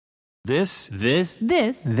This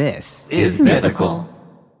is mythical.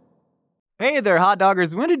 Hey there, hot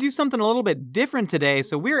doggers. We want to do something a little bit different today,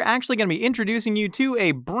 so we're actually going to be introducing you to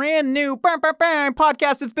a brand new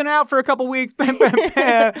podcast that's been out for a couple weeks from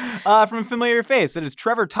a familiar face. That is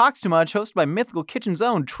Trevor Talks Too Much, hosted by Mythical Kitchen's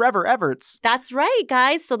own Trevor Everts. That's right,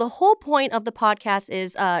 guys. So the whole point of the podcast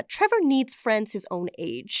is Trevor needs friends his own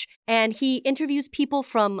age. And he interviews people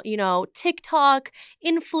from, TikTok,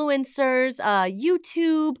 influencers,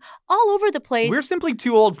 YouTube, all over the place. We're simply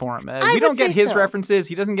too old for him. We don't get his references.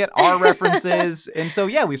 He doesn't get our references. And so,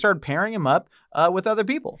 we started pairing him up with other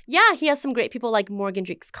people. Yeah, he has some great people like Morgan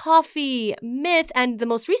Drinks Coffee, Myth, and the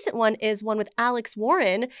most recent one is one with Alex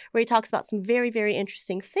Warren, where he talks about some very, very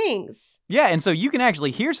interesting things. Yeah, and so you can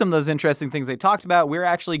actually hear some of those interesting things they talked about. We're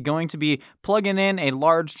actually going to be plugging in a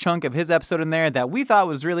large chunk of his episode in there that we thought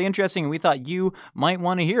was really interesting and we thought you might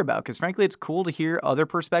want to hear about, because frankly, it's cool to hear other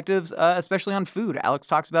perspectives, especially on food. Alex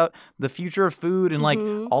talks about the future of food and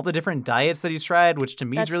all the different diets that he's tried, which to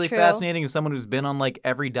me is really fascinating as someone who's been on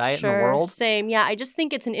every diet in the world. Same. Yeah, I just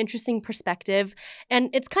think it's an interesting perspective,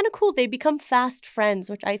 and it's kind of cool. They become fast friends,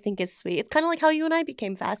 which I think is sweet. It's kind of like how you and I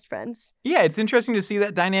became fast friends. Yeah, it's interesting to see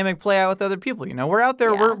that dynamic play out with other people. We're out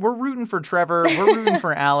there, we're rooting for Trevor, we're rooting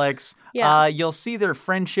for Alex. Yeah. You'll see their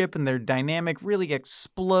friendship and their dynamic really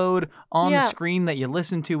explode on the screen that you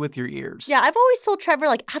listen to with your ears. Yeah, I've always told Trevor,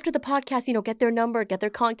 after the podcast, get their number, get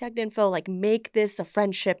their contact info, make this a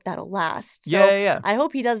friendship that'll last. So yeah. I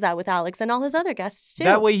hope he does that with Alex and all his other guests, too.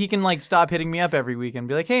 That way he can, stop hitting me up every week and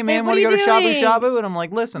be like, hey, man, want to go to Shabu Shabu? And I'm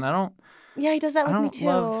like, listen, I don't... Yeah, he does that with me, too.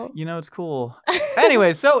 Love, it's cool.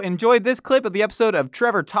 Anyway, so enjoy this clip of the episode of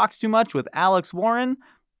Trevor Talks Too Much with Alex Warren.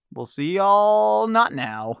 We'll see y'all not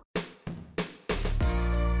now.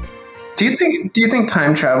 Do you think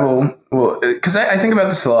time travel will, because I think about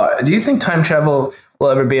this a lot, do you think time travel will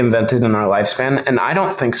ever be invented in our lifespan? And I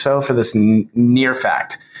don't think so, for this near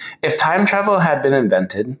fact. If time travel had been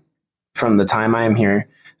invented from the time I am here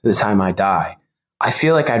to the time I die, I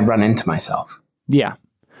feel like I'd run into myself. Yeah.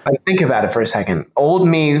 Think about it for a second. Older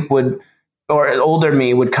me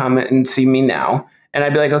would come and see me now, and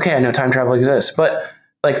I'd be like, okay, I know time travel exists. But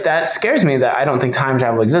that scares me, that I don't think time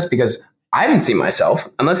travel exists, because I haven't seen myself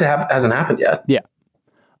unless it hasn't happened yet. Yeah.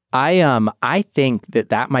 I think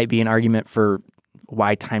that might be an argument for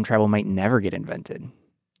why time travel might never get invented.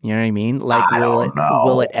 You know what I mean?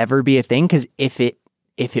 Will it ever be a thing? Because if it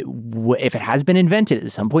has been invented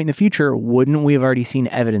at some point in the future, wouldn't we have already seen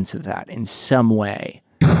evidence of that in some way?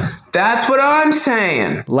 That's what I'm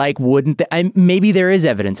saying. Maybe there is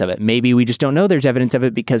evidence of it. Maybe we just don't know there's evidence of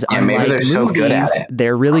it because maybe they're so good at it.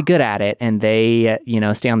 They're really good at it, and they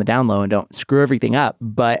stay on the down low and don't screw everything up.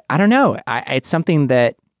 But I don't know. It's something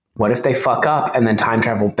that... What if they fuck up and then time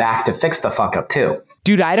travel back to fix the fuck up too?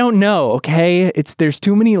 Dude, I don't know, okay? There's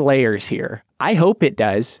too many layers here. I hope it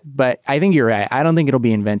does, but I think you're right. I don't think it'll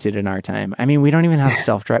be invented in our time. I mean, we don't even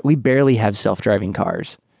have we barely have self-driving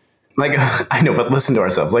cars. I know, but listen to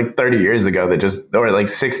ourselves. 30 years ago,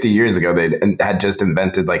 60 years ago, they had just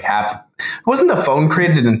invented half. Wasn't the phone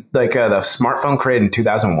created in the smartphone created in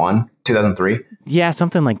 2001, 2003? Yeah,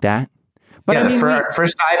 something like that. But yeah, the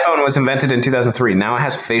first iPhone was invented in 2003. Now it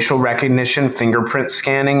has facial recognition, fingerprint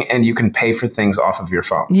scanning, and you can pay for things off of your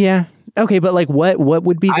phone. Yeah. Okay, but what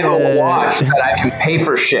would be I have a watch that I can pay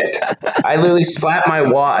for shit. I literally slap my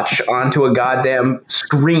watch onto a goddamn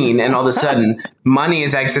screen, and all of a sudden, money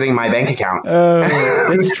is exiting my bank account.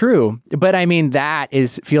 That's true. But I mean,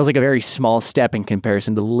 feels like a very small step in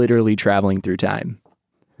comparison to literally traveling through time.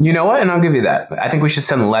 You know what? And I'll give you that. I think we should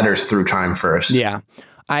send letters through time first. Yeah.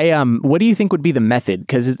 What do you think would be the method?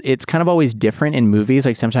 Because it's kind of always different in movies.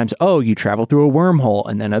 Sometimes, you travel through a wormhole,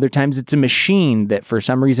 and then other times it's a machine that for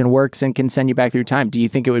some reason works and can send you back through time. Do you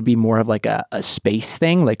think it would be more of a space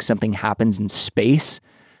thing, something happens in space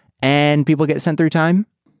and people get sent through time?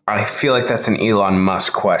 I feel like that's an Elon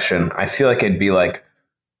Musk question. I feel like it'd be I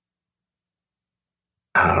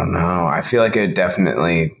don't know. I feel like it'd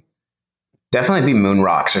definitely be moon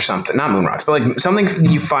rocks or something. Not moon rocks, but something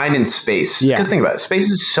you find in space. Because think about it. Space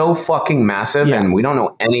is so fucking massive and we don't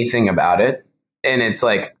know anything about it. And it's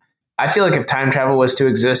I feel like if time travel was to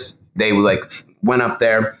exist, they went up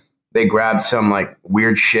there, they grabbed some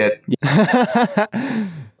weird shit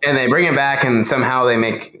and they bring it back and somehow they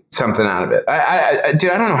make something out of it. Dude,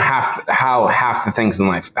 I don't know how half the things in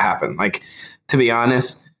life happen. To be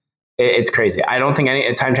honest, it's crazy. I don't think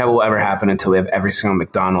any time travel will ever happen until we have every single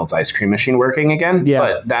McDonald's ice cream machine working again. Yeah.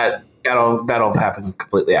 But that'll happen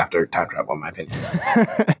completely after time travel, in my opinion.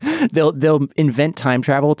 They'll invent time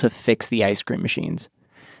travel to fix the ice cream machines.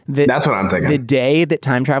 That's what I'm thinking. The day that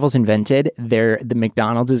time travel's invented, the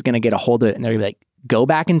McDonald's is going to get a hold of it and they're going to be like, go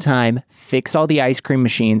back in time, fix all the ice cream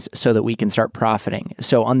machines so that we can start profiting.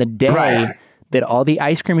 So on the day that all the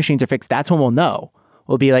ice cream machines are fixed, that's when we'll know.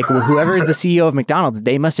 We'll be like, well, whoever is the CEO of McDonald's,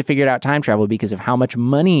 they must have figured out time travel because of how much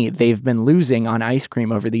money they've been losing on ice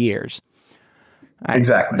cream over the years.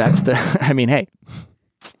 Exactly. Hey.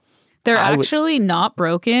 They're actually not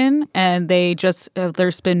broken, and they just,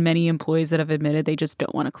 there's been many employees that have admitted they just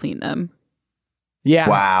don't want to clean them. Yeah.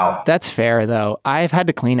 Wow. That's fair, though. I've had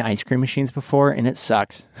to clean ice cream machines before, and it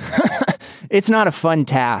sucks. It's not a fun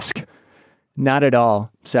task. Not at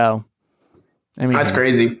all. So, that's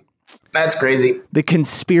crazy. That's crazy. The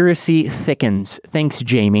conspiracy thickens. Thanks,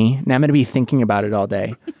 Jamie. Now I'm going to be thinking about it all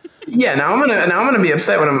day. Yeah, now I'm gonna be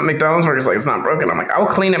upset when a McDonald's worker's like, it's not broken. I'm like, I'll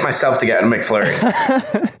clean it myself to get a McFlurry.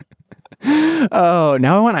 Oh,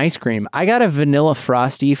 now I want ice cream. I got a vanilla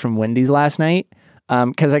Frosty from Wendy's last night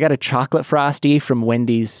because I got a chocolate Frosty from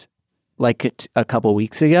Wendy's like a couple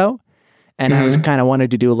weeks ago. And I was kind of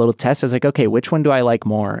wanted to do a little test. I was like, okay, which one do I like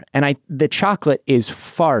more? And the chocolate is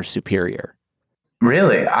far superior.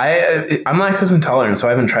 Really? I'm lactose intolerant, so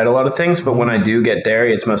I haven't tried a lot of things. But when I do get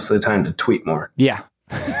dairy, it's most of the time to tweet more. Yeah.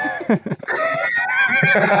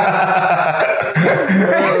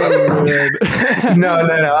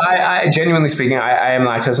 No. I genuinely speaking, I am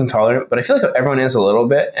lactose intolerant, but I feel like everyone is a little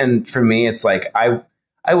bit. And for me, it's like I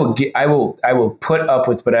will put up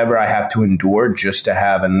with whatever I have to endure just to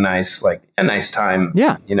have a nice time.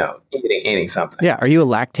 Yeah. Eating something. Yeah. Are you a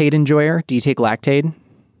lactate enjoyer? Do you take lactate?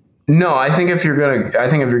 No, I think if you're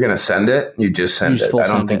gonna send it, you just send it. I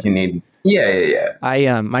don't think you need.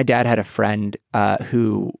 Yeah. My dad had a friend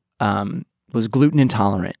who was gluten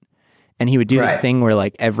intolerant, and he would do this thing where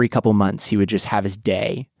like every couple months he would just have his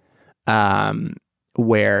day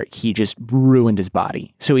where he just ruined his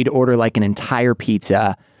body. So he'd order like an entire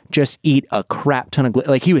pizza, just eat a crap ton of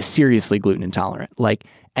like he was seriously gluten intolerant. Like,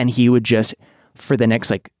 and he would just for the next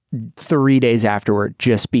like 3 days afterward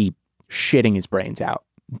just be shitting his brains out.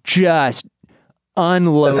 Just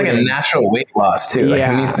unloading. That's like a natural weight loss too. Yeah.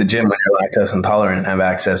 Like who needs the gym when you're lactose intolerant and have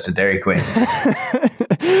access to Dairy Queen?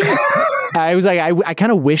 I was like, I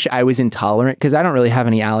kind of wish I was intolerant because I don't really have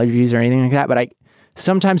any allergies or anything like that. But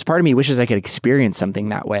sometimes part of me wishes I could experience something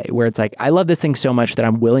that way, where it's like, I love this thing so much that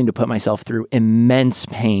I'm willing to put myself through immense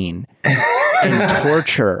pain and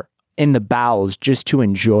torture in the bowels just to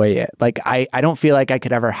enjoy it. Like, I don't feel like I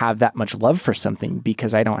could ever have that much love for something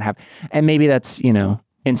because I don't have, and maybe that's,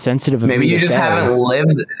 insensitive of maybe you just haven't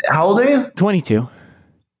lived. How old are you? 22.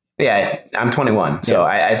 Yeah, I'm 21. So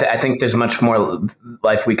I think there's much more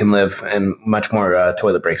life we can live and much more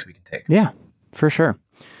toilet breaks we can take. Yeah, for sure.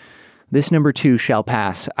 This number 2 shall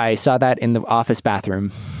pass. I saw that in the office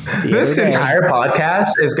bathroom. This entire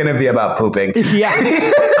podcast is going to be about pooping. Yeah,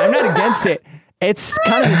 I'm not against it. It's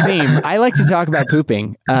kind of a theme. I like to talk about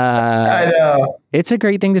pooping. I know. It's a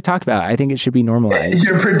great thing to talk about. I think it should be normalized.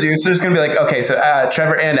 Your producer's going to be like, okay, so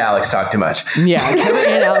Trevor and Alex talk too much. Yeah, Trevor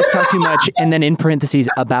and Alex talk too much, and then in parentheses,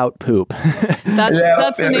 about poop. That's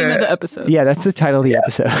the name of the episode. Yeah, that's the title of the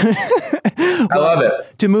episode. I love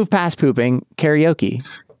it. To move past pooping, karaoke.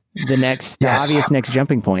 The obvious next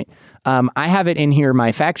jumping point. I have it in here,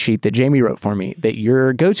 my fact sheet that Jamie wrote for me, that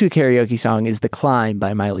your go-to karaoke song is The Climb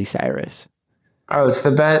by Miley Cyrus. Oh, it's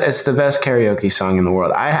the best. It's the best karaoke song in the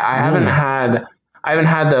world. I haven't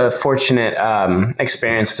had the fortunate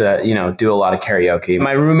experience to do a lot of karaoke.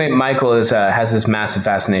 My roommate Michael has this massive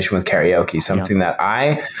fascination with karaoke. Something that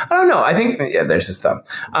I don't know. I think there's his thumb.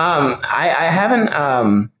 I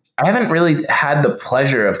haven't really had the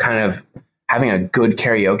pleasure of kind of having a good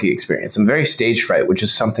karaoke experience. I'm very stage fright, which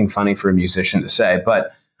is something funny for a musician to say,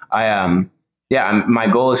 but my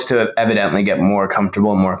goal is to evidently get more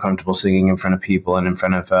comfortable singing in front of people and in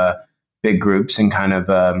front of big groups and kind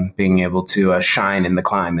of being able to shine in the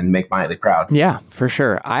climb and make Miley proud. Yeah, for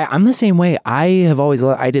sure. I'm the same way. I have always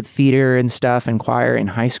I did theater and stuff and choir in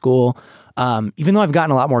high school, even though I've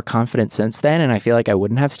gotten a lot more confident since then, and I feel like I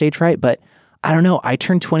wouldn't have stage fright, but I don't know. I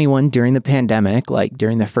turned 21 during the pandemic, like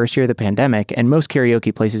during the first year of the pandemic, and most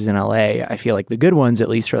karaoke places in LA, I feel like the good ones at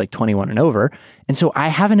least are like 21 and over. And so I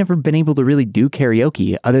haven't ever been able to really do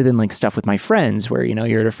karaoke other than like stuff with my friends where,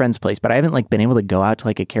 you're at a friend's place, but I haven't like been able to go out to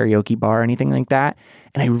like a karaoke bar or anything like that.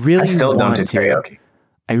 And I still don't do karaoke.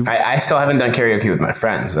 I still haven't done karaoke with my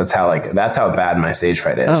friends. That's how bad my stage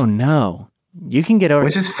fright is. Oh no. You can get over,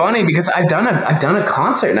 which is funny because I've done a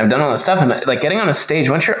concert and I've done all this stuff, and like getting on a stage,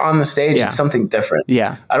 once you're on the stage, it's something different.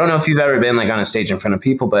 Yeah. I don't know if you've ever been like on a stage in front of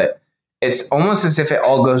people, but it's almost as if it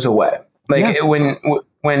all goes away. Like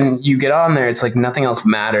when you get on there, it's like nothing else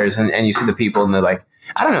matters, and you see the people and they're like,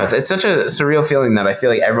 I don't know. It's such a surreal feeling that I feel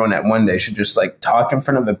like everyone at one day should just like talk in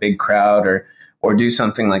front of a big crowd or do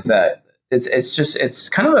something like that. it's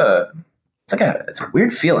kind of it's a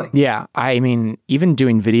weird feeling. Yeah. I mean, even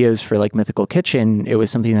doing videos for like Mythical Kitchen, it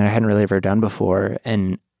was something that I hadn't really ever done before.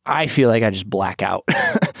 And I feel like I just black out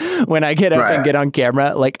when I get up and get on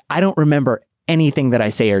camera. Like, I don't remember anything that I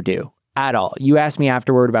say or do at all. You ask me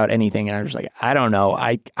afterward about anything and I'm just like, I don't know.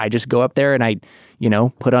 I just go up there and I,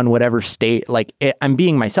 put on whatever state, like I'm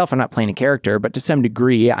being myself. I'm not playing a character, but to some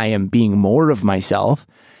degree I am being more of myself,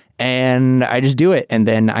 and I just do it. And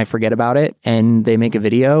then I forget about it and they make a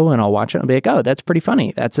video and I'll watch it and I'll be like, oh, that's pretty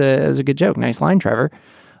funny. That was a good joke. Nice line, Trevor.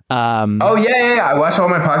 Yeah. I watched all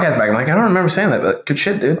my podcasts back. I'm like, I don't remember saying that, but good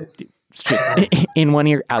shit, dude. In one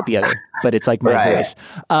ear, out the other, but it's like my voice.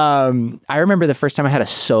 I remember the first time I had a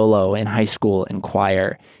solo in high school in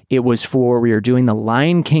choir. It was we were doing the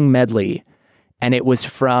Lion King medley, and it was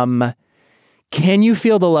from Can You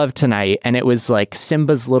Feel the Love Tonight? And it was like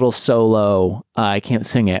Simba's little solo. I can't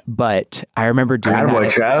sing it, but I remember doing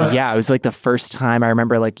that. Yeah, it was like the first time. I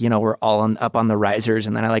remember we're all up on the risers,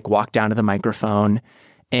 and then I like walked down to the microphone,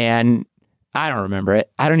 and I don't remember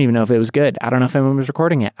it. I don't even know if it was good. I don't know if anyone was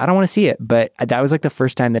recording it. I don't want to see it, but that was like the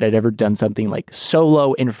first time that I'd ever done something like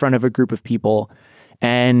solo in front of a group of people.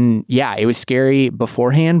 And yeah, it was scary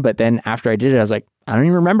beforehand, but then after I did it, I was like, I don't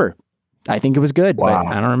even remember. I think it was good, but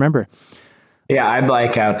I don't remember. Yeah, I'd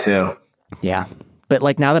black out too. Yeah. But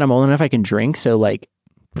like now that I'm old enough, I can drink. So like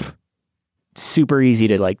super easy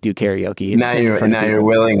to like do karaoke. Now you're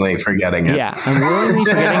willingly forgetting it. Yeah, I'm willingly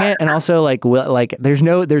forgetting it, and also like there's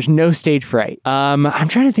no stage fright. I'm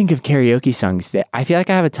trying to think of karaoke songs that I feel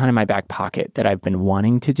like I have a ton in my back pocket that I've been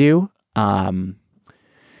wanting to do.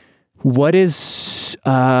 What is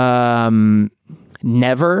Never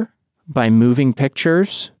by Moving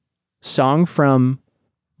Pictures, song from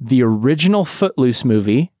the original Footloose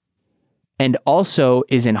movie, and also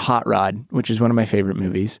is in Hot Rod, which is one of my favorite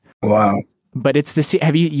movies. Wow. But it's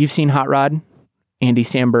you've seen Hot Rod? Andy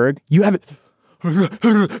Samberg? You haven't.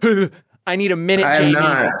 I need a minute, Jamie.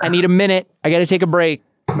 I need a minute. I got to take a break.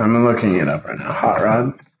 I'm looking it up right now. Hot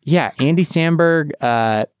Rod? Yeah, Andy Samberg,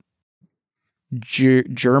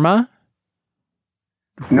 Germa?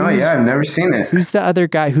 No, I've never seen it. Who's the other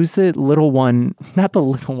guy? Who's the little one? Not the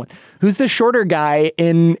little one. Who's the shorter guy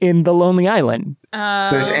in The Lonely Island?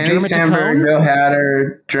 There's Andy Samberg, Bill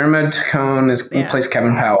Hader, Germa Tacone plays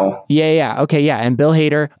Kevin Powell. Yeah. Okay, yeah. And Bill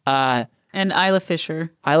Hader. And Isla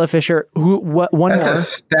Fisher. One more. That's a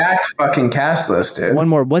stacked fucking cast list, dude. One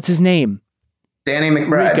more. What's his name? Danny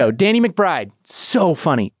McBride. Rico. Danny McBride. So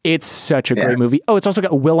funny. It's such a great movie. Oh, it's also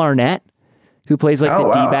got Will Arnett, who plays like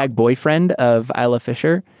the D-bag boyfriend of Isla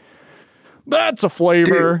Fisher. That's a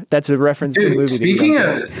flavor. Dude, that's a reference to the movie. Speaking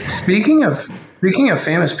of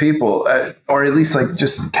famous people, or at least like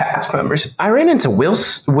just cast members, I ran into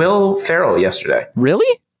Will Ferrell yesterday.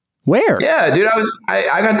 Really? Where? Yeah, dude.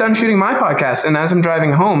 I got done shooting my podcast, and as I'm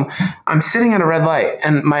driving home, I'm sitting at a red light,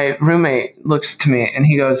 and my roommate looks to me and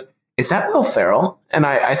he goes, "Is that Will Ferrell?" And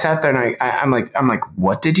I sat there and I'm like,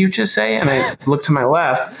 "What did you just say?" And I look to my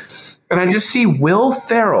left, and I just see Will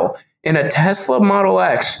Ferrell in a Tesla Model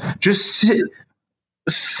X, just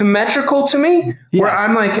symmetrical to me. Yeah. Where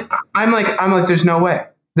I'm like, there's no way.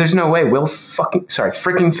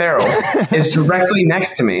 Freaking Ferrell is directly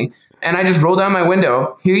next to me. And I just roll down my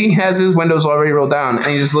window. He has his windows already rolled down, and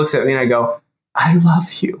he just looks at me and I go, "I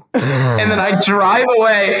love you." And then I drive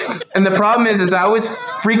away. And the problem is I was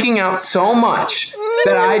freaking out so much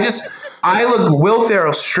that I look Will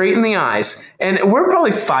Ferrell straight in the eyes, and we're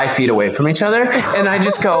probably 5 feet away from each other. And I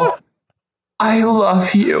just go, "I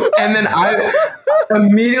love you." And then I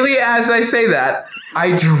immediately, as I say that,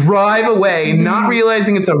 I drive away, not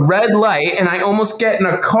realizing it's a red light, and I almost get in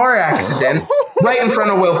a car accident right in front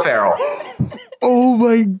of Will Ferrell. Oh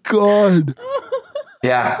my God.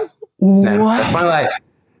 Yeah. What? That's my life.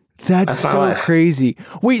 That's so crazy.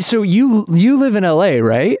 Wait, so you live in LA,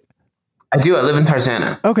 right? I do. I live in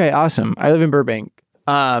Tarzana. Okay, awesome. I live in Burbank.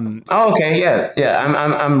 Okay. Yeah.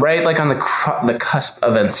 I'm right like on the cusp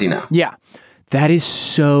of Encino. Yeah. That is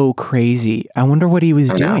so crazy. I wonder what he was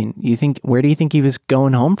doing. Where do you think he was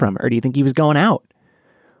going home from? Or do you think he was going out?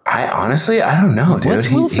 I don't know, dude. What's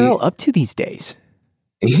Will Ferrell up to these days?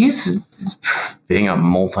 He's being a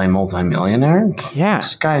multi-millionaire. Yeah.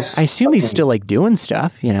 This guy's I assume he's still like doing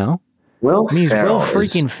stuff, Will Ferrell. Will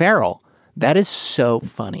freaking Ferrell. That is so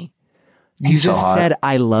funny. You just said,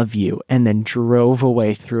 "I love you," and then drove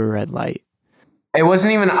away through a red light. It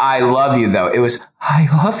wasn't even "I love you" though. It was "I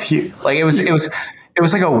love you." Like it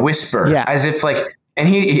was like a whisper, as if like. And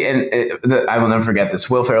I will never forget this.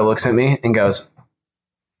 Will Ferrell looks at me and goes,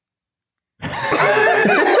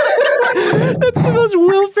 That's the most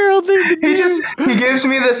Will Ferrell thing to do. He gives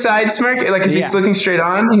me the side smirk, like as he's looking straight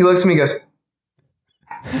on. He looks at me and goes,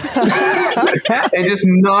 and just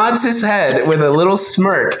nods his head with a little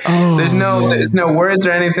smirk. There's no words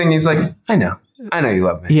or anything. He's like, I know you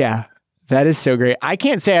love me. Yeah. That is so great. I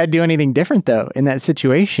can't say I'd do anything different though in that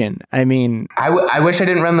situation. I mean, I wish I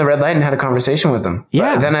didn't run the red light and had a conversation with him.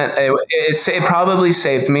 Yeah. But then it probably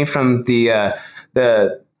saved me from the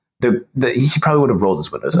he probably would have rolled his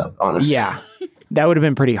windows up, honestly. Yeah. That would have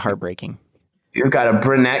been pretty heartbreaking. You've got a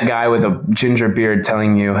brunette guy with a ginger beard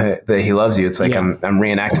telling you that he loves you. It's like I'm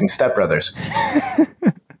reenacting Step Brothers.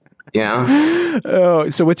 You know? Oh,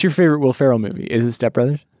 so what's your favorite Will Ferrell movie? Is it Step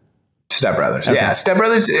Brothers? Step Brothers. Okay. Yeah, Step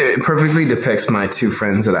Brothers perfectly depicts my two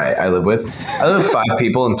friends that I live with. I live with 5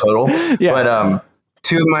 people in total. Yeah. But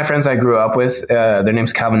 2 of my friends I grew up with, their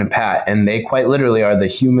name's Calvin and Pat, and they quite literally are the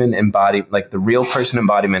human the real person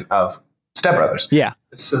embodiment of Step Brothers. Yeah.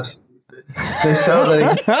 It's so stupid. They're so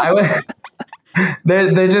like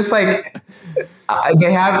they're just like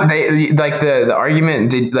the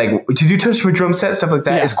argument did you touch my drum set, stuff like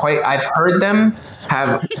that is quite, I've heard them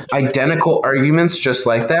have identical arguments just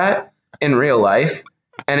like that in real life,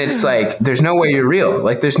 and it's like there's no way you're real,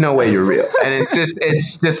 and it's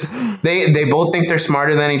just they both think they're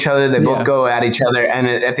smarter than each other, they both go at each other, and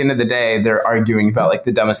at the end of the day they're arguing about like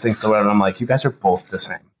the dumbest things in the world, and I'm like, you guys are both the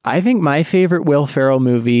same. I think my favorite Will Ferrell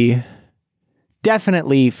movie,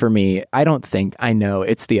 definitely for me, I know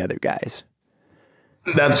it's The Other Guys.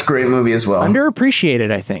 That's a great movie as well.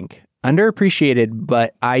 Underappreciated, I think.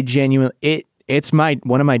 But I genuinely, it's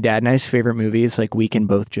one of my dad and I's favorite movies. Like, we can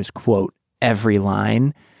both just quote every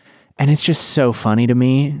line, and it's just so funny to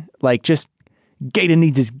me. Like, just Gator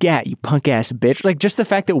needs his gat, you punk ass bitch. Like, just the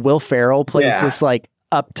fact that Will Ferrell plays this like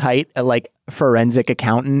uptight, like forensic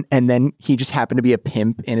accountant, and then he just happened to be a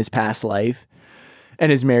pimp in his past life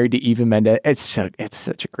and is married to Eva Mendes. It's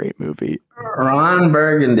such a great movie. Ron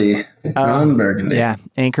Burgundy. Yeah,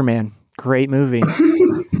 Anchorman. Great movie.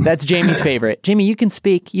 That's Jamie's favorite. Jamie, you can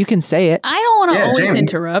speak. You can say it. I don't want to always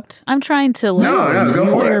interrupt. I'm trying to learn. No, go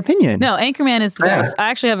for your opinion. No, Anchorman is the best. I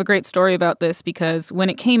actually have a great story about this because when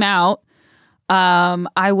it came out,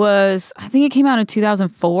 I think it came out in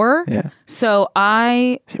 2004. Yeah. So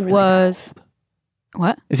I was...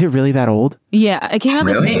 What? Is it really that old? Yeah, it came out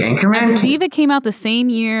the same. Anchorman? I believe it came out the same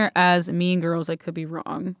year as Mean Girls. I could be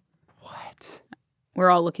wrong. What? We're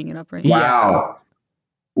all looking it up right now.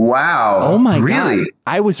 Wow. Oh my God. Really?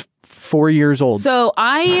 I was 4 years old. So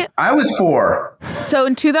I was 4. So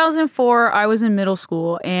in 2004, I was in middle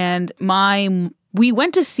school, and we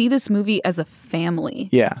went to see this movie as a family.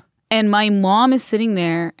 Yeah. And my mom is sitting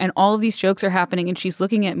there, and all of these jokes are happening, and she's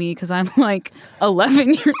looking at me because I'm like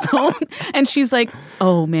 11 years old, and she's like,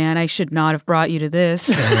 "Oh man, I should not have brought you to this."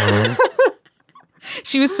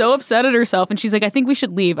 She was so upset at herself, and she's like, "I think we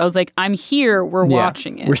should leave." I was like, "I'm here. We're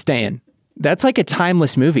watching it. We're staying." That's like a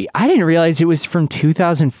timeless movie. I didn't realize it was from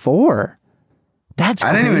 2004. That's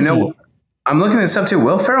crazy. I didn't even know. I'm looking this up too.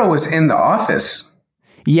 Will Ferrell was in The Office.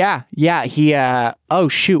 Yeah. He. Oh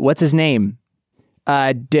shoot, what's his name?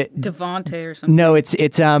 Devontae or something. No,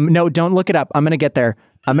 it's no, don't look it up. I'm gonna get there.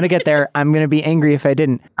 I'm gonna be angry if I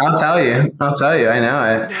didn't. I'll tell you. I know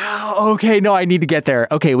it. No, okay, no, I need to get there.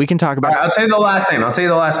 Okay, we can talk about it. I'll tell you the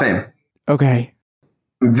last name. Okay.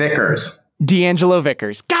 Vickers. D'Angelo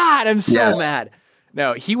Vickers. God, I'm so mad.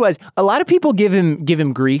 No, he was. A lot of people give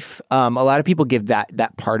him grief. A lot of people give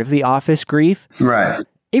that part of The Office grief. Right.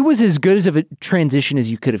 It was as good as of a transition as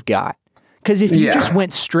you could have got. Because if you just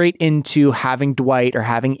went straight into having Dwight or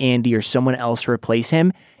having Andy or someone else replace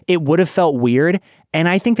him, it would have felt weird. And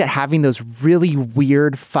I think that having those really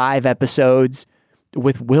weird 5 episodes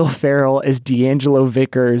with Will Ferrell as D'Angelo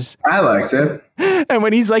Vickers. I liked it. And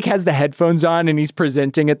when he's like has the headphones on and he's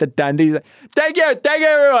presenting at the Dundee, he's like, thank you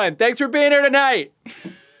everyone. Thanks for being here tonight.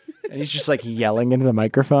 And he's just like yelling into the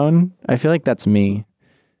microphone. I feel like that's me.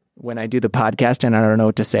 When I do the podcast and I don't know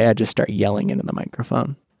what to say, I just start yelling into the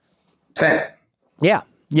microphone. Same. Yeah.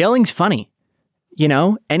 Yelling's funny. You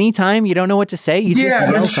know, anytime you don't know what to say, you just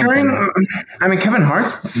yell something. I mean, Kevin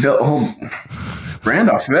Hart's built a whole brand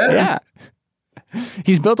off of it. Yeah.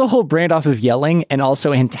 He's built a whole brand off of yelling and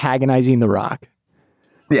also antagonizing The Rock.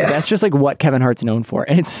 Yes. That's just like what Kevin Hart's known for.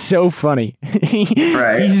 And it's so funny.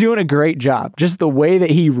 He's doing a great job. Just the way that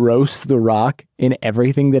he roasts The Rock in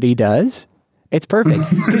everything that he does. It's perfect.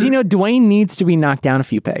 Because, Dwayne needs to be knocked down a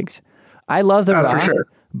few pegs. I love The Rock. For sure.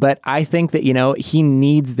 But I think that, he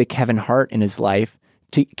needs the Kevin Hart in his life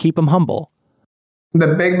to keep him humble.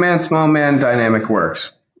 The big man, small man dynamic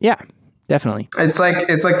works. Yeah, definitely. It's like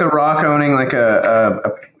The Rock owning like a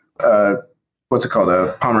what's it called?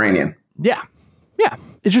 A Pomeranian. Yeah. Yeah.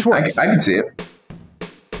 It just works. I can see it.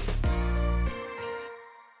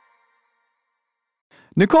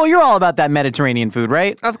 Nicole, you're all about that Mediterranean food,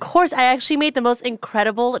 right? Of course, I actually made the most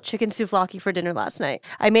incredible chicken souvlaki for dinner last night.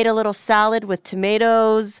 I made a little salad with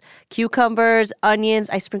tomatoes, cucumbers, onions.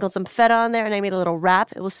 I sprinkled some feta on there, and I made a little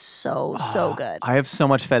wrap. It was so good. I have so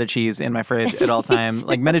much feta cheese in my fridge at all time.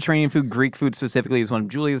 Like Mediterranean food, Greek food specifically is one of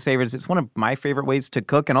Julia's favorites. It's one of my favorite ways to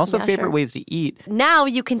cook and also favorite ways to eat. Now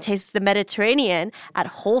you can taste the Mediterranean at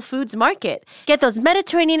Whole Foods Market. Get those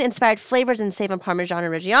Mediterranean-inspired flavors and save on Parmigiano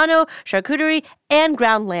Reggiano, charcuterie, and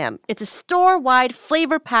ground lamb. It's a store-wide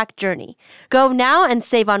flavor-packed journey. Go now and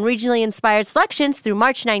save on regionally inspired selections through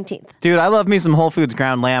March 19th. Dude, I love me some Whole Foods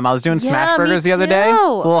ground lamb. I was doing smash burgers the other day. A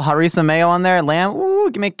little harissa mayo on there. Lamb. Ooh,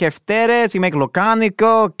 you can make kefteres. You can make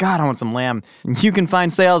locanico. God, I want some lamb. You can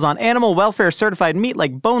find sales on animal welfare certified meat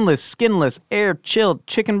like boneless, skinless, air-chilled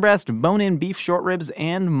chicken breast, bone-in beef short ribs,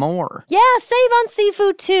 and more. Yeah, save on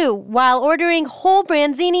seafood too while ordering whole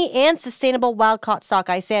branzini and sustainable wild-caught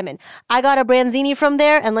sockeye salmon. I got a branzini from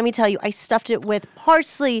there, and let me tell you, I stuffed it with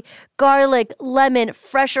parsley, garlic, lemon,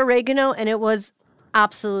 fresh oregano, and it was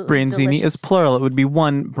absolutely Branzini delicious. is plural. It would be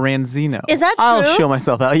one branzino. Is that true? I'll show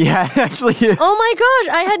myself out. Yeah, it actually is. Oh my gosh,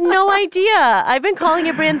 I had no idea. I've been calling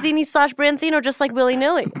it branzini/branzino just like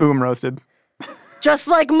willy-nilly. Boom roasted. Just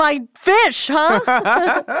like my fish, huh?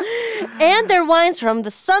 And their wines from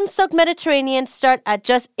the sun-soaked Mediterranean start at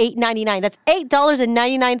just $8.99. That's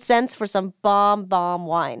 $8.99 for some bomb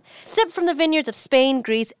wine. Sip from the vineyards of Spain,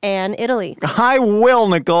 Greece, and Italy. I will,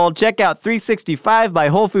 Nicole. Check out 365 by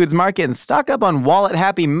Whole Foods Market and stock up on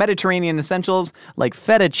wallet-happy Mediterranean essentials like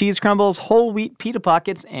feta cheese crumbles, whole wheat pita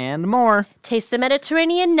pockets, and more. Taste the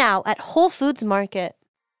Mediterranean now at Whole Foods Market.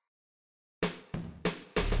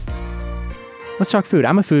 Let's talk food.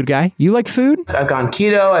 I'm a food guy. You like food? I've gone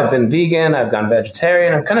keto. I've been vegan. I've gone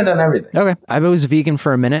vegetarian. I've kind of done everything. Okay. I was vegan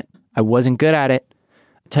for a minute. I wasn't good at it.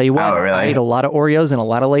 Tell you what, really? I ate a lot of Oreos and a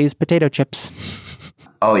lot of Lay's potato chips.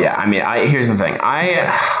 Oh yeah. I mean, here's the thing.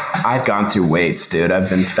 I've gone through weights, dude. I've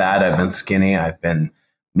been fat. I've been skinny. I've been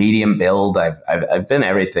medium build. I've been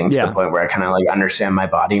everything to the point where I kind of like understand my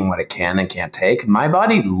body and what it can and can't take. My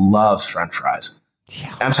body loves French fries.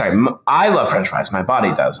 Yeah. I'm sorry. I love French fries. My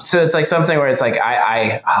body does. So it's like something where it's like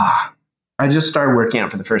I just started working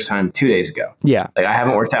out for the first time 2 days ago. Yeah. Like I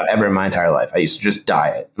haven't worked out ever in my entire life. I used to just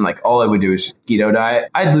diet. And like all I would do is keto diet.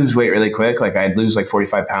 I'd lose weight really quick. Like I'd lose like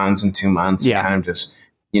 45 pounds in 2 months. Yeah. And kind of just,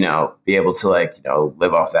 be able to like,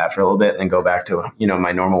 live off that for a little bit and then go back to,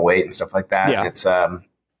 my normal weight and stuff like that. Yeah.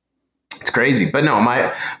 It's crazy. But no,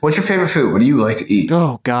 what's your favorite food? What do you like to eat?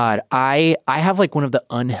 Oh God. I have like one of the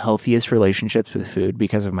unhealthiest relationships with food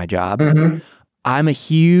because of my job. Mm-hmm. I'm a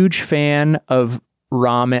huge fan of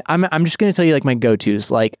ramen. I'm just going to tell you like my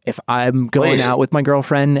go-tos. Like if I'm going out with my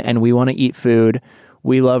girlfriend and we want to eat food,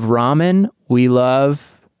 we love ramen. We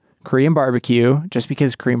love Korean barbecue just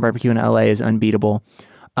because Korean barbecue in LA is unbeatable.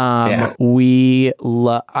 I'm a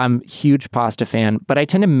huge pasta fan, but I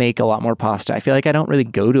tend to make a lot more pasta. I feel like I don't really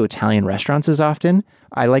go to Italian restaurants as often.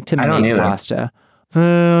 I like to make pasta.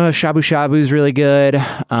 Shabu shabu is really good.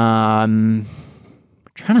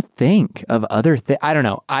 Trying to think of other things. I don't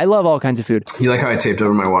know. I love all kinds of food. You like how I taped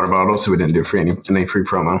over my water bottle so we didn't do any free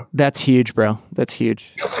promo? That's huge, bro. That's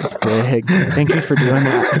huge. Big. Thank you for doing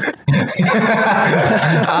that.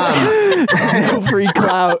 No free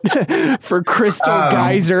clout for Crystal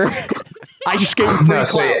Geyser. I just gave him free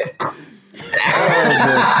clout.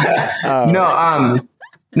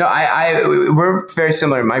 We're very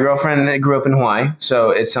similar. My girlfriend grew up in Hawaii,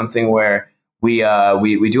 so it's something where we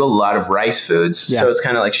do a lot of rice foods. Yeah. So it's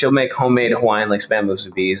kind of like she'll make homemade Hawaiian like spam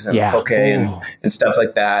musubis and poke and stuff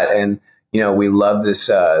like that. And we love this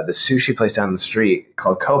sushi place down the street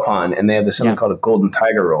called Kopan, and they have this something called a golden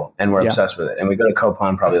tiger roll, and we're obsessed with it. And we go to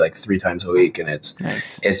Kopan probably like 3 times a week, and it's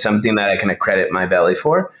something that I can accredit my belly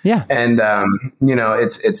for. Yeah, and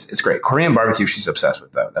it's great. Korean barbecue, she's obsessed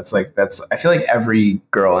with though. I feel like every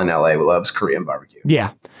girl in LA loves Korean barbecue.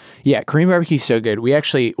 Yeah, Korean barbecue is so good. We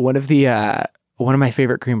actually one of my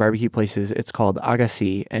favorite Korean barbecue places. It's called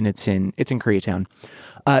Agassi, and it's in Koreatown.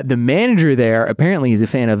 The manager there apparently is a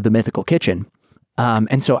fan of the Mythical Kitchen.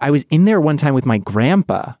 And so I was in there one time with my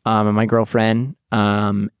grandpa and my girlfriend,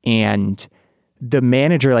 and the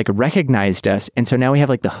manager like recognized us. And so now we have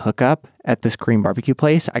like the hookup at this Korean barbecue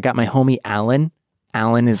place. I got my homie Alan.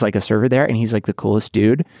 Alan is like a server there, and he's like the coolest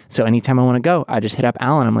dude. So anytime I want to go, I just hit up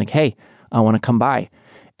Alan. I'm like, hey, I want to come by.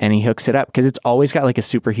 And he hooks it up because it's always got like a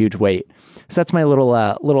super huge wait. So that's my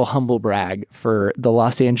little humble brag for the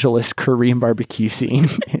Los Angeles Korean barbecue scene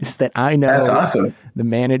is that I know that's awesome. The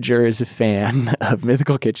manager is a fan of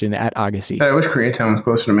Mythical Kitchen at Agassi. I wish Koreatown was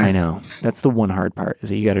closer to me. I know. That's the one hard part, is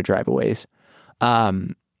that you got to drive a ways.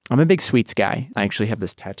 I'm a big sweets guy. I actually have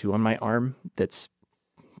this tattoo on my arm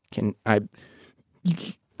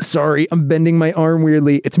sorry, I'm bending my arm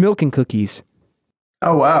weirdly. It's milk and cookies.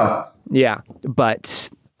 Oh, wow. Yeah. But, so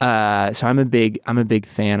I'm a big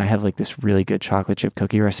fan. I have like this really good chocolate chip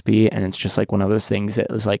cookie recipe, and it's just like one of those things that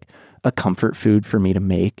is like a comfort food for me to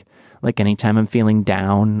make. Like anytime I'm feeling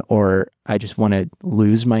down or I just want to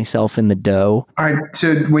lose myself in the dough. All right.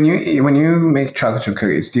 So when you make chocolate chip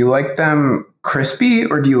cookies, do you like them crispy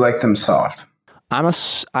or do you like them soft?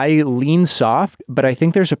 I lean soft, but I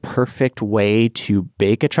think there's a perfect way to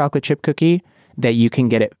bake a chocolate chip cookie that you can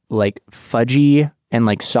get it like fudgy and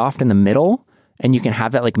like soft in the middle, and you can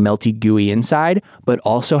have that like melty gooey inside, but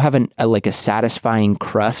also have a satisfying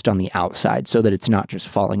crust on the outside so that it's not just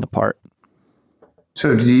falling apart.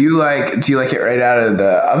 So do you like it right out of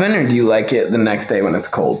the oven, or do you like it the next day when it's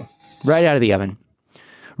cold? Right out of the oven.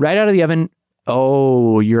 Right out of the oven.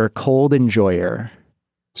 Oh, you're a cold enjoyer.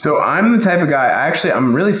 So I'm the type of guy,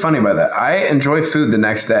 I'm really funny about that. I enjoy food the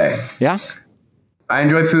next day. Yeah. I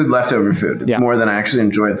enjoy leftover food more than I actually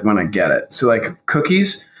enjoy it when I get it. So like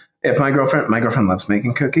cookies, if my girlfriend loves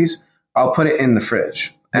making cookies, I'll put it in the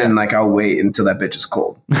fridge and like I'll wait until that bitch is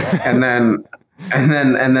cold. and then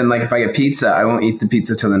like if I get pizza, I won't eat the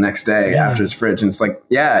pizza till the next day after it's fridge. And it's like,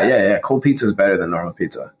 yeah. Cold pizza is better than normal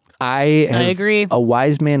pizza. I agree. A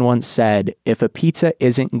wise man once said, if a pizza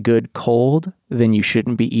isn't good cold, then you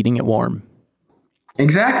shouldn't be eating it warm.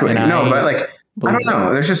 Exactly. But like, I don't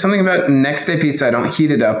know. There's just something about next day pizza. I don't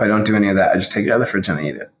heat it up. I don't do any of that. I just take it out of the fridge and I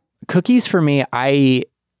eat it. Cookies for me, I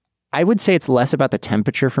would say it's less about the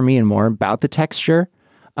temperature for me and more about the texture.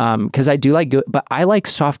 Because I do like good, but I like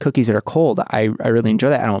soft cookies that are cold. I really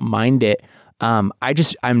enjoy that. I don't mind it. I'm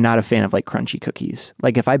not a fan of like crunchy cookies.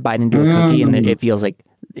 Like if I bite into a cookie and it feels like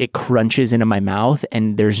it crunches into my mouth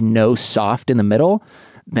and there's no soft in the middle,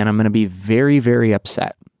 then I'm going to be very, very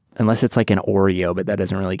upset. Unless it's like an Oreo, but that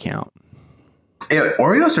doesn't really count. Yeah,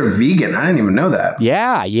 Oreos are vegan. I didn't even know that.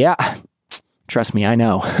 Yeah. Trust me, I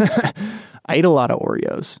know. I eat a lot of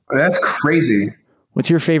Oreos. That's crazy. What's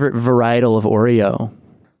your favorite varietal of Oreo?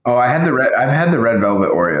 Oh, I've had the red velvet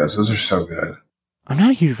Oreos. Those are so good. I'm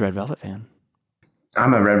not a huge red velvet fan.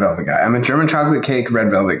 I'm a red velvet guy. I'm a German chocolate cake red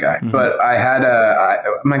velvet guy. Mm-hmm. But I had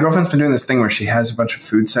my girlfriend's been doing this thing where she has a bunch of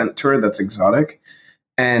food sent to her that's exotic.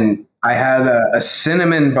 And I had a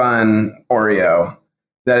cinnamon bun Oreo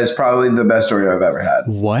that is probably the best Oreo I've ever had.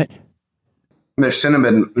 What? They're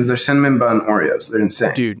cinnamon bun Oreos. They're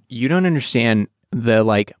insane. Dude, you don't understand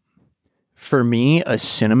for me, a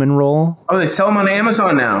cinnamon roll. Oh, they sell them on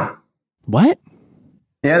Amazon now. What?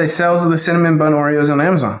 Yeah, they sell the cinnamon bun Oreos on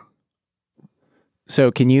Amazon. So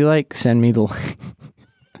can you like send me the link?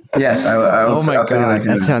 Yes, I will. Oh my God,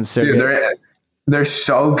 that sounds so good. They're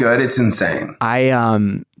so good. It's insane.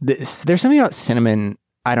 There's something about cinnamon.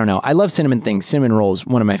 I don't know. I love cinnamon things. Cinnamon rolls,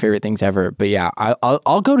 one of my favorite things ever. But yeah,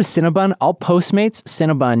 I'll go to Cinnabon. I'll Postmates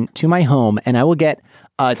Cinnabon to my home, and I will get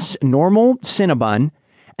a normal Cinnabon,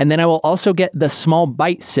 and then I will also get the small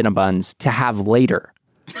bite Cinnabons to have later.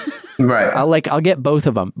 Right. I'll get both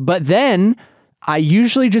of them. But then I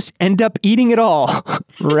usually just end up eating it all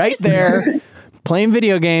right there, playing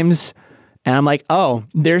video games. And I'm like, oh,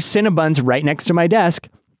 there's Cinnabons right next to my desk.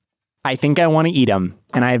 I think I want to eat them,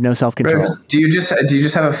 and I have no self-control. Do you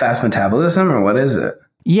just have a fast metabolism, or what is it?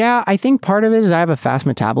 Yeah, I think part of it is I have a fast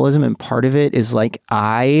metabolism, and part of it is like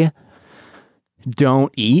I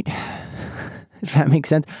don't eat. If that makes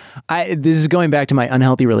sense. This is going back to my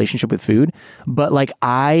unhealthy relationship with food, but like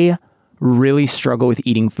I really struggle with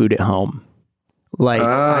eating food at home. Like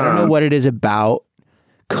I don't know what it is about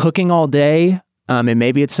cooking all day. And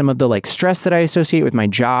maybe it's some of the like stress that I associate with my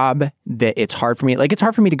job that it's hard for me. Like it's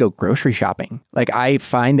hard for me to go grocery shopping. Like I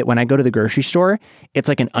find that when I go to the grocery store, it's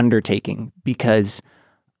like an undertaking because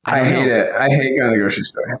I hate it. I hate going to the grocery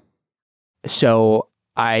store. So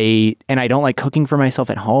I don't like cooking for myself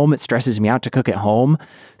at home. It stresses me out to cook at home.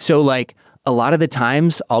 So like a lot of the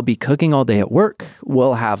times I'll be cooking all day at work.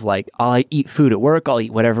 We'll have like, I'll eat food at work. I'll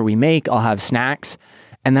eat whatever we make. I'll have snacks.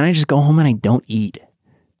 And then I just go home and I don't eat.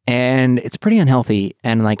 And it's pretty unhealthy,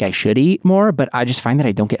 and like I should eat more, but I just find that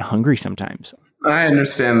I don't get hungry sometimes. I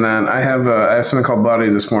understand that. I have something called body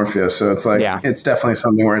dysmorphia, so it's like It's definitely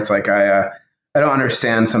something where it's like I don't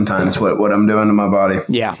understand sometimes what I'm doing to my body.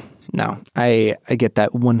 Yeah, no, I get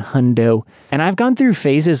that 100. And I've gone through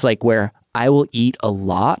phases like where I will eat a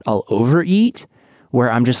lot, I'll overeat,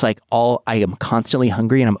 where I'm just like I am constantly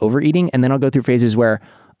hungry and I'm overeating, and then I'll go through phases where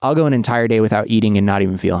I'll go an entire day without eating and not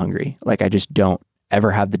even feel hungry. Like I just don't ever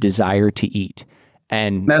have the desire to eat.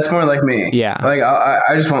 And that's more like me. Yeah. Like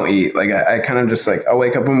I just won't eat. Like I kind of just like, I'll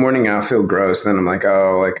wake up one morning and I'll feel gross. Then I'm like,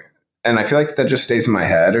 oh, like, and I feel like that just stays in my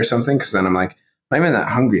head or something. Cause then I'm like, I'm not even that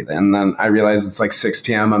hungry then. And then I realize it's like 6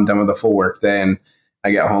 p.m. I'm done with a full work day and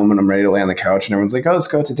I get home and I'm ready to lay on the couch and everyone's like, oh, let's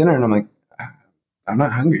go out to dinner. And I'm like, I'm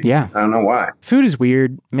not hungry. Yeah. I don't know why. Food is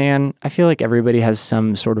weird, man. I feel like everybody has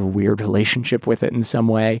some sort of weird relationship with it in some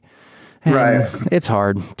way. And right. It's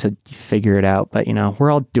hard to figure it out, but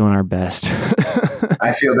we're all doing our best.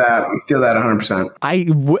 I feel that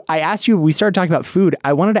 100%. I asked you, we started talking about food.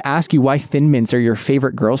 I wanted to ask you why Thin Mints are your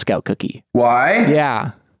favorite Girl Scout cookie. Why?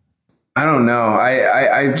 Yeah. I don't know.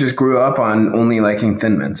 I just grew up on only liking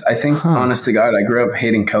Thin Mints. I think, honest to God, I grew up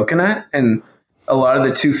hating coconut, and a lot of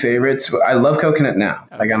the two favorites, I love coconut now.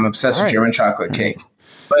 Like I'm obsessed with German chocolate cake.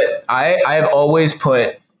 But I have always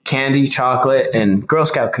put candy, chocolate, and Girl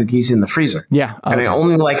Scout cookies in the freezer. Yeah. And I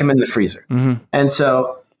only like them in the freezer. Mm-hmm. And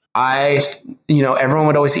so everyone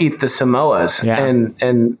would always eat the Samoas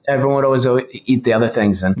and everyone would always eat the other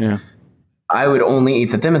things. And I would only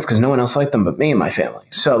eat the Thin Mints because no one else liked them but me and my family.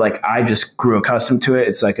 So like I just grew accustomed to it.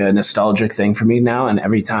 It's like a nostalgic thing for me now. And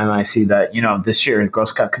every time I see that, this year Girl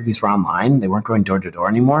Scout cookies were online, they weren't going door to door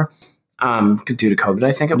anymore due to COVID,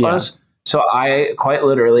 I think it was. So I quite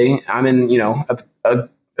literally, I'm in,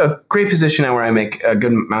 a great position now where I make a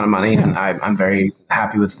good amount of money and I'm very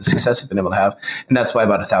happy with the success I've been able to have. And that's why I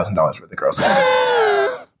bought $1,000 worth of Girl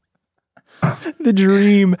Scout cookies. The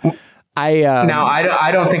dream. Now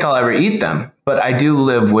I don't think I'll ever eat them, but I do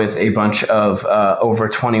live with a bunch of over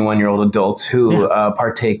 21-year-old adults who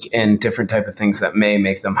partake in different type of things that may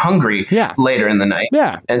make them hungry later in the night.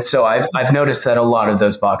 Yeah. And so I've noticed that a lot of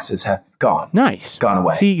those boxes have gone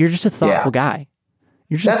away. See, you're just a thoughtful guy.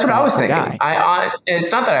 That's what I was thinking.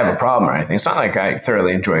 It's not that I have a problem or anything. It's not like I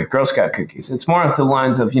thoroughly enjoy Girl Scout cookies. It's more of the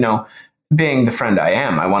lines of, being the friend I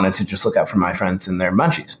am. I wanted to just look out for my friends and their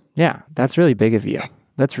munchies. Yeah, that's really big of you.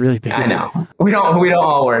 That's really big. I know. We don't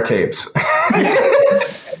all wear capes.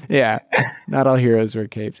 Yeah. Not all heroes wear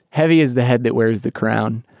capes. Heavy is the head that wears the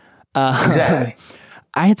crown. Exactly.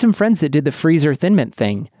 I had some friends that did the freezer Thin Mint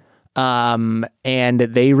thing. And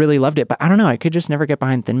they really loved it, but I don't know. I could just never get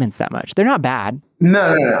behind Thin Mints that much. They're not bad.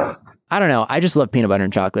 No. I don't know. I just love peanut butter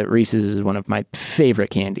and chocolate. Reese's is one of my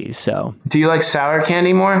favorite candies. So, do you like sour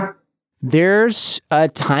candy more? There's a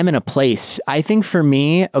time and a place. I think for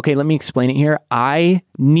me, okay, let me explain it here. I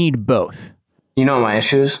need both. You know what my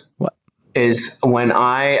issue is? What? Is when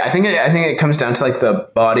I think it comes down to like the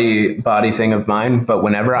body thing of mine, but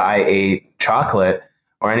whenever I ate chocolate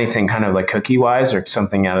or anything kind of like cookie wise or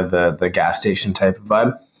something out of the gas station type of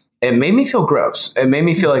vibe, it made me feel gross. It made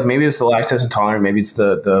me feel like maybe it was the lactose intolerant, maybe it's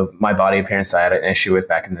the my body appearance that I had an issue with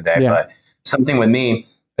back in the day. Yeah. But something with me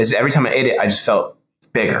is every time I ate it, I just felt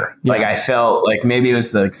bigger. Yeah. Like I felt like maybe it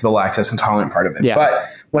was the lactose intolerant part of it. Yeah. But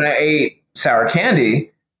when I ate sour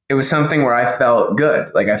candy, it was something where I felt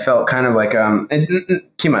good. Like I felt kind of like,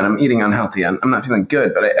 keep in mind, I'm eating unhealthy. I'm not feeling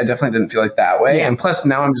good, but I definitely didn't feel like that way. Yeah. And plus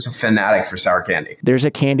now I'm just a fanatic for sour candy. There's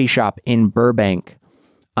a candy shop in Burbank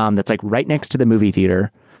that's like right next to the movie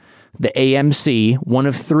theater. The AMC, one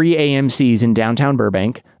of 3 AMCs in downtown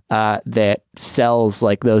Burbank, that sells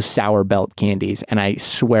like those sour belt candies. And I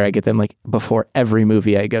swear I get them like before every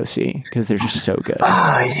movie I go see because they're just so good.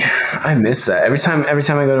 I miss that. Every time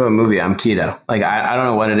I go to a movie, I'm keto. Like, I don't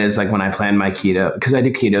know what it is like when I plan my keto, because I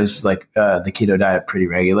do ketos, like the keto diet pretty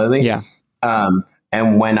regularly. Yeah.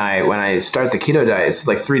 And when I start the keto diet, it's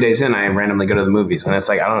like 3 days in, I randomly go to the movies. And it's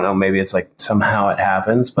like, I don't know, maybe it's like somehow it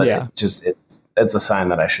happens, but it's a sign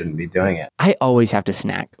that I shouldn't be doing it. I always have to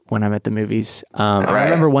snack when I'm at the movies. I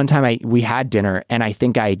remember one time we had dinner and I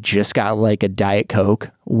think I just got like a Diet Coke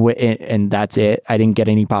and that's it. I didn't get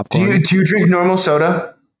any popcorn. Do you drink normal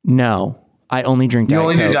soda? No, I only drink Diet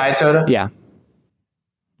Coke. You only do diet soda? Yeah.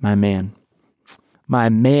 My man.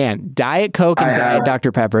 Diet Coke and Diet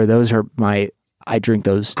Dr. Pepper. Those are I drink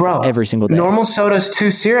those every single day. Normal soda's too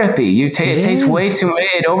syrupy. It tastes way too.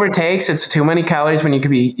 It overtakes. It's too many calories when you could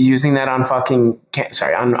be using that on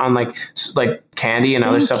on like candy and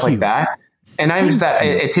other stuff like that. And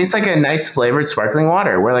it tastes like a nice flavored sparkling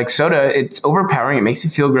water. Where like soda, it's overpowering. It makes you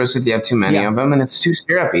feel gross if you have too many of them, and it's too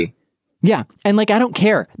syrupy. Yeah, and like I don't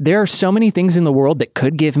care. There are so many things in the world that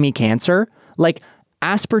could give me cancer. Like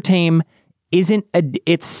aspartame isn't.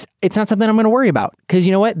 It's not something I'm going to worry about because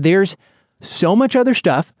you know what? There's so much other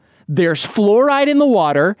stuff. There's fluoride in the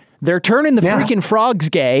water. They're turning the freaking frogs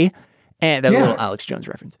gay. And that was a little Alex Jones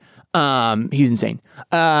reference. He's insane.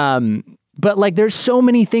 But like there's so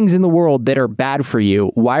many things in the world that are bad for you.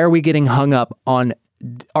 Why are we getting hung up on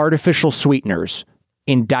artificial sweeteners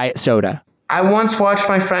in diet soda? I once watched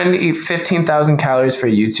my friend eat 15,000 calories for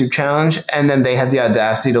a YouTube challenge, and then they had the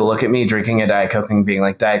audacity to look at me drinking a Diet Coke and being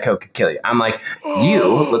like, Diet Coke could kill you. I'm like, you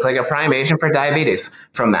look like a prime agent for diabetes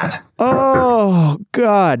from that. Oh,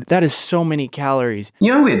 God. That is so many calories.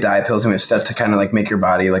 You know, we have diet pills and we have stuff to kind of like make your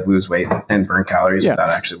body like lose weight and burn calories without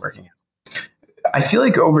actually working out. I feel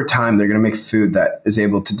like over time, they're going to make food that is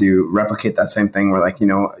able to replicate that same thing where like, you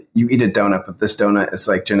know, you eat a donut, but this donut is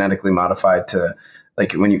like genetically modified to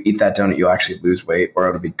like when you eat that donut, you'll actually lose weight or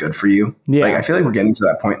it'll be good for you. Yeah. Like, I feel like we're getting to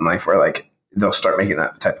that point in life where like they'll start making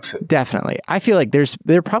that type of food. Definitely. I feel like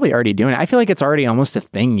they're probably already doing it. I feel like it's already almost a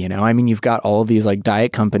thing, you know? I mean, you've got all of these like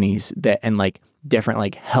diet companies and like different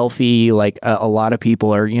like healthy, like a lot of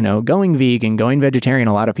people are, you know, going vegan, going vegetarian.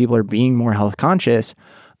 A lot of people are being more health conscious.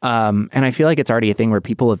 And I feel like it's already a thing where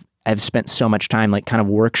people have spent so much time like kind of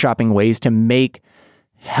workshopping ways to make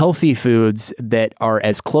healthy foods that are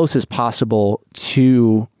as close as possible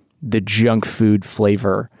to the junk food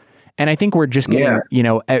flavor. And I think we're just getting, you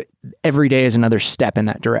know, every day is another step in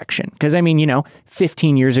that direction. Because I mean, you know,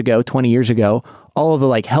 15 years ago, 20 years ago, all of the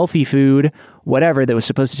like healthy food, whatever that was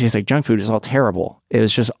supposed to taste like junk food is all terrible. It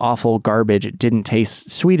was just awful garbage. It didn't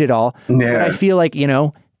taste sweet at all. Yeah. But I feel like, you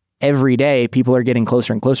know, every day people are getting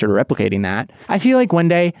closer and closer to replicating that. I feel like one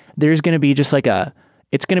day there's going to be just like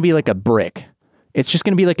it's going to be like a brick. It's just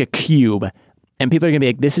going to be like a cube, and people are going to be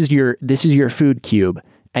like, this is your food cube,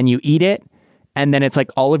 and you eat it, and then it's like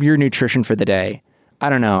all of your nutrition for the day. I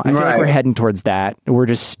don't know. I feel like we're heading towards that. We're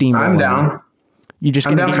just steamrolling. I'm down.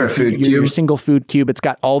 I'm down for a food cube. Your single food cube. It's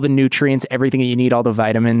got all the nutrients, everything that you need, all the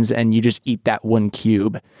vitamins, and you just eat that one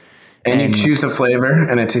cube. And you choose a flavor,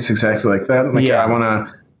 and it tastes exactly like that. Like I want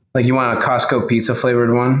to, like you want a Costco pizza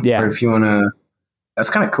flavored one, or if you want to. That's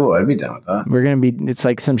kind of cool. I'd be down with that. It's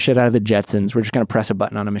like some shit out of the Jetsons. We're just going to press a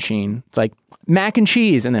button on a machine. It's like mac and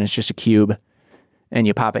cheese, and then it's just a cube, and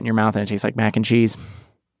you pop it in your mouth, and it tastes like mac and cheese.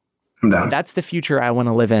 I'm down. That's the future I want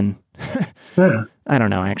to live in. Yeah. I don't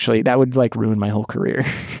know, actually. That would like ruin my whole career.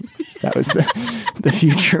 That was the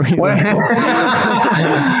future.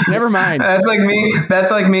 Never mind. That's like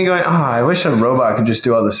me going, I wish a robot could just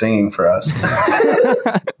do all the singing for us.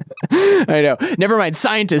 I know. Never mind.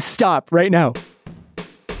 Scientists, stop right now.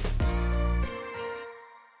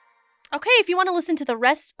 Okay, if you want to listen to the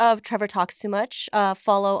rest of Trevor Talks Too Much,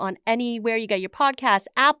 follow on anywhere you get your podcasts,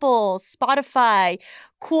 Apple, Spotify,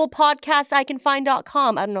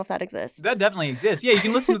 coolpodcasticanfind.com. I don't know if that exists. That definitely exists. Yeah, you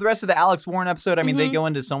can listen to the rest of the Alex Warren episode. I mean, they go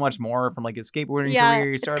into so much more from like his skateboarding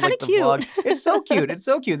career. He started like the vlog. It's so cute. It's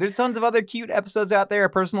so cute. There's tons of other cute episodes out there. A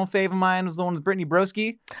personal fave of mine was the one with Brittany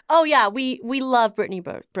Broski. Oh yeah, we love Brittany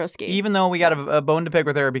Broski. Even though we got a bone to pick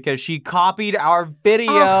with her because she copied our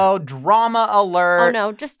video. Drama alert. Oh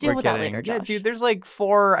no, just deal with that later, Josh. Yeah, dude, there's like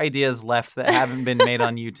 4 ideas left that haven't been made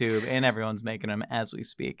on YouTube, and everyone's making them as we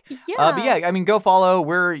speak. Yeah. But yeah, I mean, go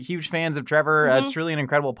follow. We're huge fans of Trevor. It's really an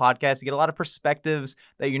incredible podcast. You get a lot of perspectives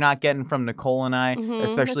that you're not getting from Nicole and I,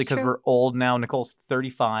 especially because we're old now. Nicole's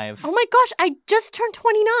 35. Oh my gosh, I just turned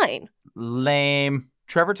 29. Lame.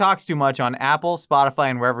 Trevor Talks Too Much on Apple, Spotify,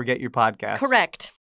 and wherever you get your podcasts. Correct.